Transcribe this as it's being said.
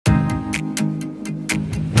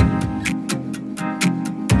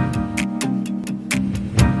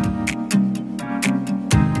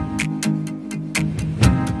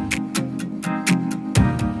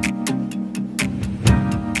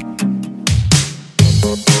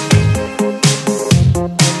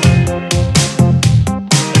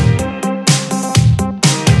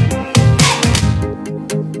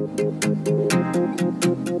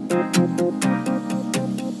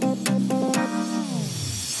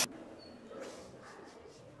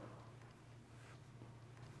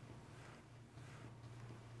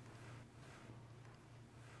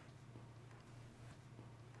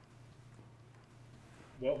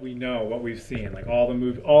what we know, what we've seen. Like all the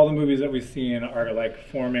movies that we've seen are like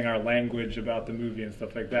forming our language about the movie and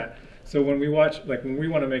stuff like that. So when we watch, like when we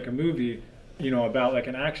want to make a movie, you know, about like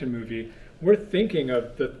an action movie, we're thinking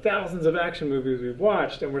of the thousands of action movies we've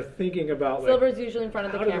watched, and we're thinking about like. Silver's usually in front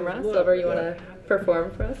of the camera. Silver, you want to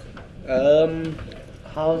perform for us?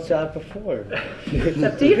 How should I perform? It's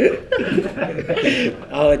up to you.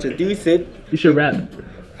 I'll introduce it. You should rap.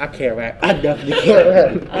 I can't rap. I definitely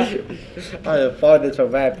can't rap. I'm farthest from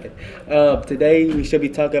rapping. Today we should be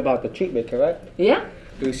talking about the treatment, correct? Yeah.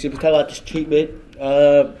 We should be talking about this treatment.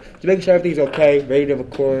 To make sure everything's okay, ready to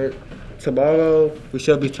record. Tomorrow we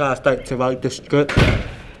should be trying to start to write the script.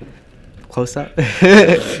 Close up.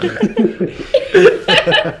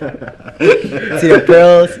 See the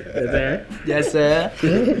girls? Yes, sir.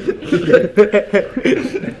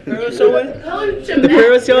 Girls showing?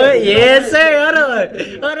 Girls showing? Yes, sir.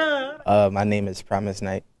 Hold on. My name is Promise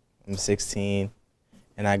Knight. I'm 16,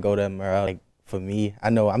 and I go to Murrell. Like, for me,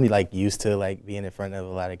 I know I'm like used to like being in front of a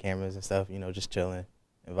lot of cameras and stuff. You know, just chilling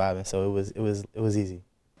and vibing. So it was easy.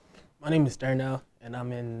 My name is Darnell, and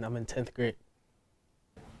I'm in 10th grade.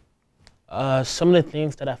 Some of the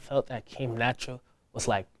things that I felt that came natural was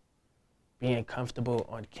like being comfortable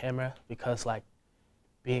on camera, because like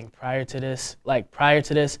prior to this,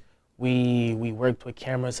 we worked with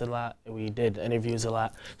cameras a lot and we did interviews a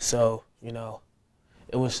lot. So, you know,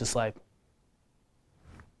 it was just like,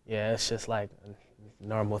 yeah, it's just like a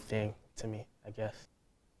normal thing to me, I guess.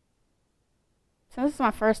 Since this is my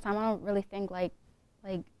first time, I don't really think like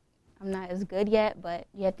I'm not as good yet, but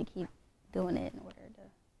you have to keep doing it in order to.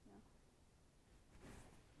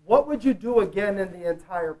 What would you do again in the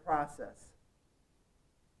entire process?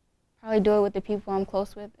 Probably do it with the people I'm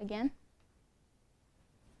close with again.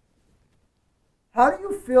 How do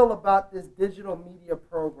you feel about this digital media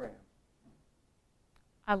program?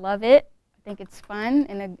 I love it. I think it's fun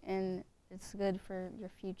and it's good for your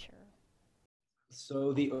future.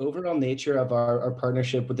 So the overall nature of our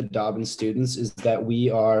partnership with the Dobbins students is that we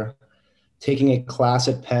are taking a class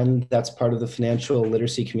at Penn that's part of the Financial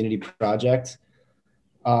Literacy Community Project.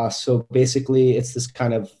 So basically, it's this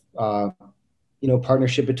kind of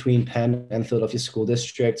partnership between Penn and Philadelphia School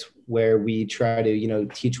District, where we try to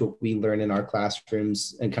teach what we learn in our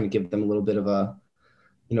classrooms and kind of give them a little bit of a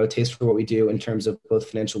taste for what we do in terms of both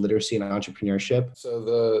financial literacy and entrepreneurship.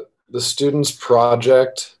 So the students'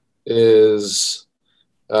 project is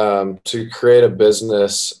to create a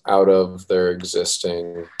business out of their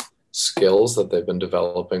existing skills that they've been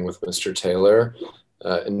developing with Mr. Taylor.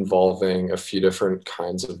 Involving a few different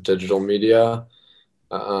kinds of digital media.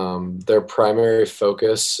 Their primary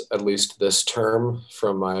focus, at least this term,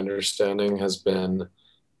 from my understanding, has been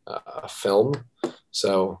film.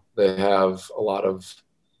 So they have a lot of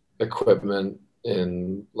equipment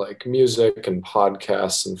in like music and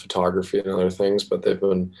podcasts and photography and other things, but they've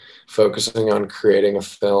been focusing on creating a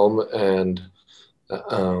film, and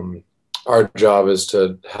our job is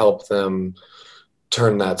to help them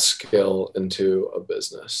turn that skill into a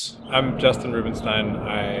business. I'm Justin Rubenstein.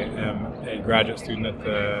 I am a graduate student at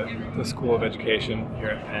the School of Education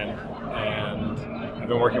here at Penn, and I've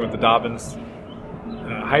been working with the Dobbins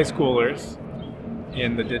high schoolers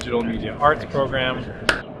in the Digital Media Arts program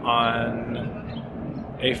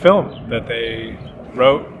on a film that they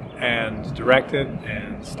wrote and directed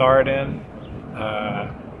and starred in.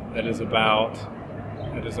 That is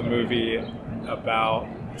a movie about,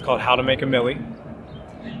 it's called How to Make a Millie.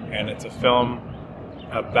 And it's a film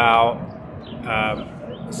about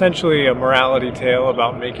essentially a morality tale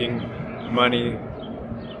about making money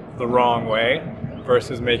the wrong way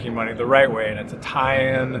versus making money the right way. And it's a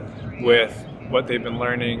tie-in with what they've been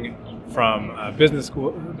learning from business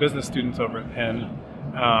students over at Penn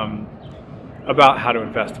about how to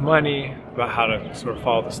invest money, about how to sort of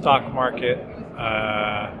follow the stock market,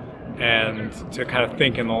 and to kind of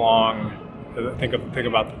think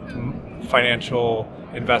about financial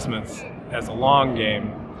investments as a long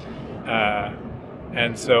game,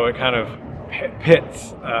 and so it kind of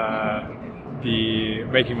pits the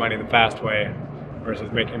making money the fast way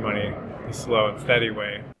versus making money the slow and steady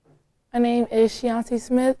way. My name is Sheonti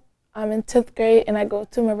Smith. I'm in 10th grade and I go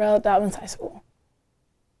to Murrell Dobbins High School.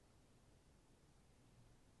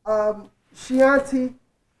 Sheonti,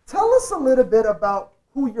 tell us a little bit about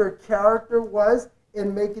who your character was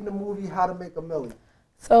in making the movie How to Make a Millie.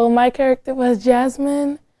 So my character was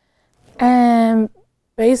Jasmine, and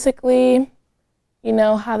basically, you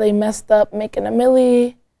know, how they messed up making a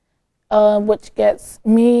millie, which gets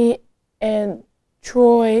me and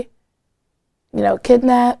Troy, you know,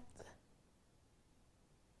 kidnapped.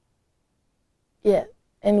 Yeah,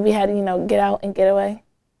 and we had to, you know, get out and get away.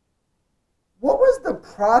 What was the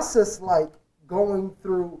process like going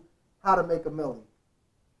through How to Make a Milli?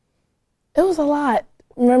 It was a lot.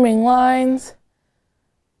 Remembering lines,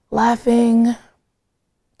 laughing,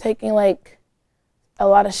 taking like a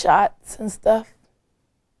lot of shots and stuff.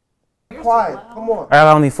 Quiet, come on. I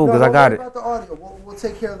don't need food because I got it. About the audio. We'll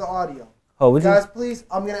take care of the audio. Oh, guys, please,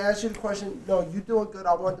 I'm going to ask you the question. No, you're doing good.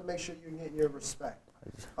 I wanted to make sure you're getting your respect.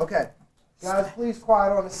 Okay. Guys, please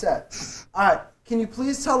quiet on the set. All right. Can you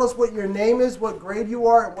please tell us what your name is, what grade you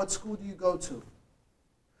are, and what school do you go to?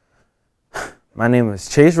 My name is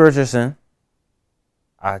Chase Richardson.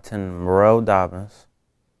 I attend Murrell Dobbins.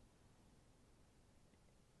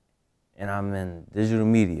 And I'm in digital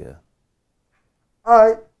media. All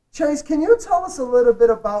right. Chase, can you tell us a little bit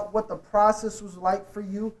about what the process was like for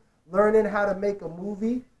you learning how to make a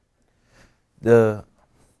movie? It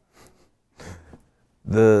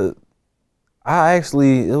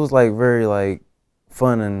was like very like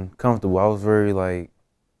fun and comfortable. I was very like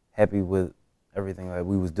happy with everything that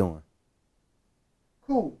we was doing.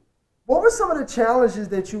 Cool. What were some of the challenges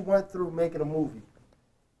that you went through making a movie?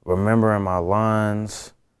 Remembering my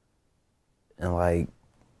lines, and like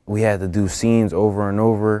we had to do scenes over and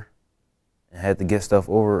over and had to get stuff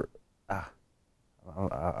over. I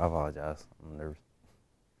apologize. I'm nervous.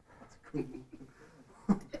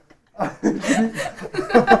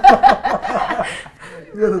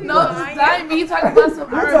 No, that ain't me talking about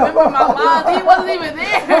some. I remember my lines. He wasn't even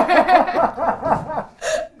there.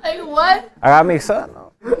 Like what? I gotta make something.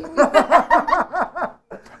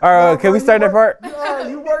 All right, can we start that part?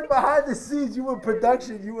 You worked behind the scenes. You were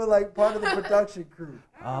production. You were like part of the production crew.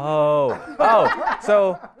 So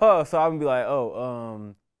I'm gonna be like, hold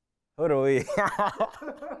on, wait.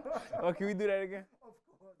 Oh, can we do that again?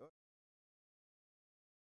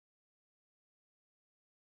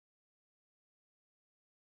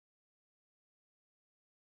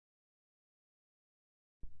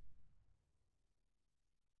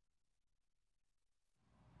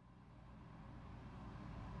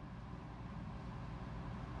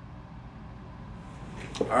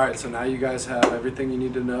 All right, so now you guys have everything you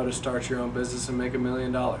need to know to start your own business and make $1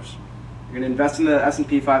 million. You're going to invest in the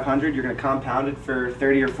S&P 500. You're going to compound it for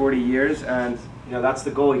 30 or 40 years, and that's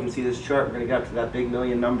the goal. You can see this chart. We're going to get up to that big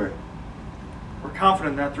million number. We're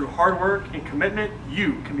confident that through hard work and commitment,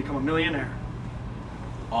 you can become a millionaire.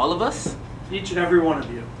 All of us? Each and every one of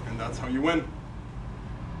you. And that's how you win.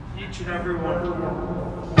 Each and every one of you.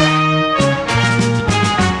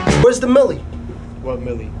 Where's the Millie? What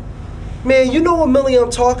Millie? Man, you know what Millie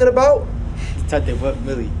I'm talking about? Tante, what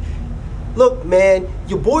Millie? Look, man,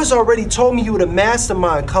 your boys already told me you were the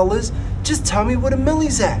mastermind, Colors. Just tell me where the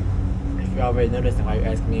Millie's at. If you already know this, then why are you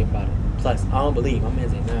asking me about it? Plus, I don't believe my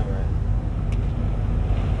man's ain't now, right?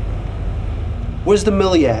 Where's the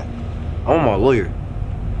Millie at? I'm my lawyer.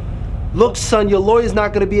 Look, son, your lawyer's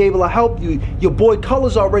not gonna be able to help you. Your boy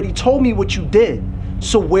Colors already told me what you did.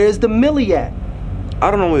 So where's the Millie at?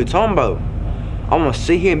 I don't know what you're talking about. I'm gonna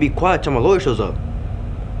sit here and be quiet till my lawyer shows up.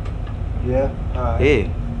 Yeah? Alright. Yeah.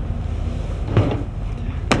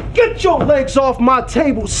 Get your legs off my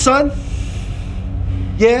table, son!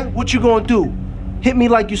 Yeah? What you gonna do? Hit me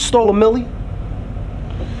like you stole a milli?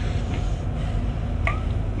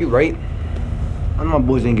 You right. I know my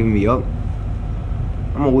boys ain't giving me up.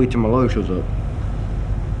 I'm gonna wait till my lawyer shows up.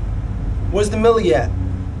 Where's the milli at?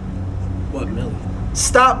 What milli?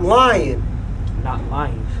 Stop lying. Not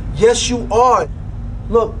lying. Yes, you are.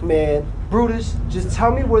 Look, man, Brutus, just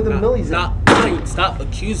tell me where the millie's at. Not lying. Stop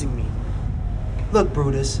accusing me. Look,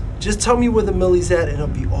 Brutus, just tell me where the millie's at and it'll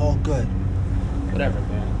be all good. Whatever,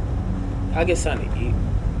 man. I'll get something to eat.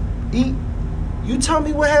 Eat? You tell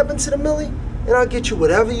me what happened to the millie, and I'll get you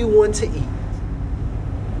whatever you want to eat.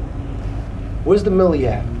 Where's the millie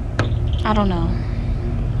at? I don't know.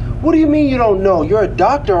 What do you mean you don't know? You're a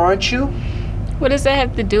doctor, aren't you? What does that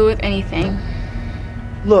have to do with anything?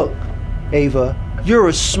 Look, Ava, you're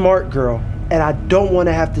a smart girl, and I don't want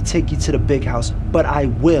to have to take you to the big house, but I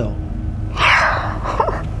will.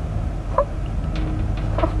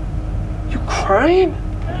 You crying?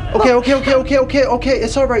 Okay,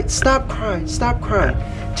 it's all right. Stop crying.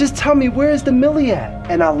 Just tell me, where's the millie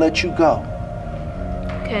at, and I'll let you go.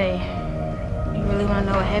 Okay. You really want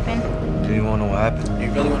to know what happened? Do you want to know what happened?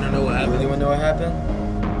 You really want to know what happened? Really want to know what happened?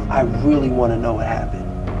 I really want to know what happened.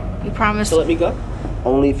 You promise to let me go?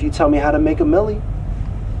 Only if you tell me how to make a millie.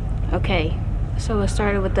 Okay. So it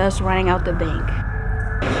started with us running out the bank.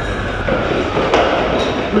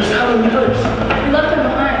 Where's Tyler first? We left him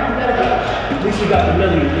behind. We gotta go. At least we got the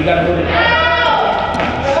milli. We gotta go to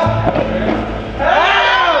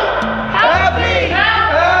Help me!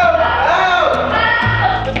 Help!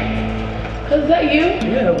 Is that you?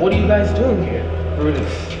 Yeah, what are you guys doing here?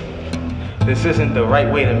 Brutus, this isn't the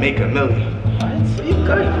right way to make $1 million. What? You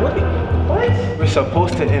guys, what? We're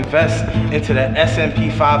supposed to invest into the S&P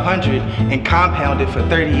 500 and compound it for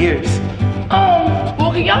 30 years.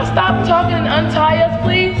 Well, can y'all stop talking and untie us,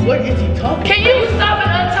 please? What is he talking about? Can you stop and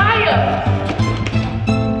untie us?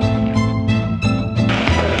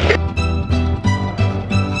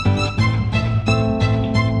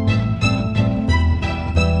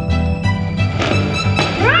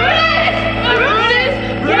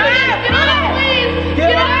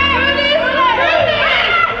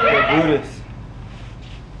 Brutus.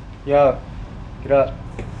 Yo, get up.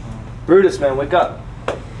 Brutus, man, wake up.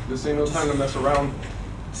 This ain't no time to mess around.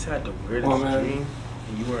 Just had the weirdest dream,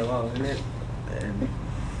 and you were alone in it, and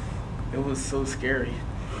it was so scary.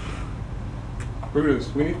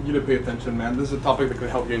 Brutus, we need you to pay attention, man. This is a topic that could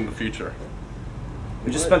help you in the future.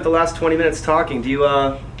 We just spent the last 20 minutes talking. Do you,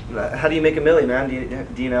 how do you make $1 million, man?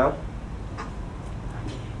 Do you know?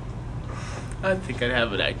 I think I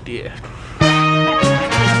have an idea.